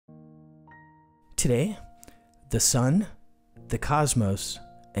Today, the sun, the cosmos,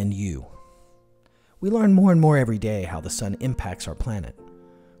 and you. We learn more and more every day how the sun impacts our planet.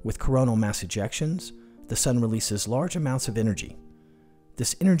 With coronal mass ejections, the sun releases large amounts of energy.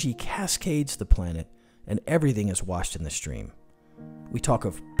 This energy cascades the planet, and everything is washed in the stream. We talk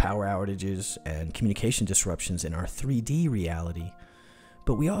of power outages and communication disruptions in our 3D reality,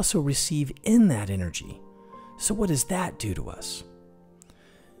 but we also receive in that energy. So what does that do to us?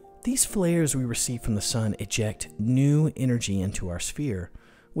 These flares we receive from the sun eject new energy into our sphere,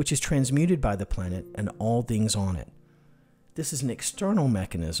 which is transmuted by the planet and all things on it. This is an external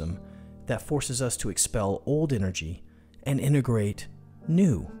mechanism that forces us to expel old energy and integrate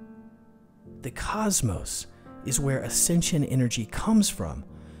new. The cosmos is where ascension energy comes from,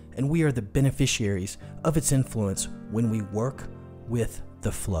 and we are the beneficiaries of its influence when we work with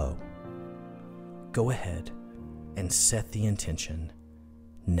the flow. Go ahead and set the intention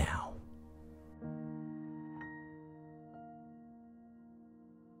now.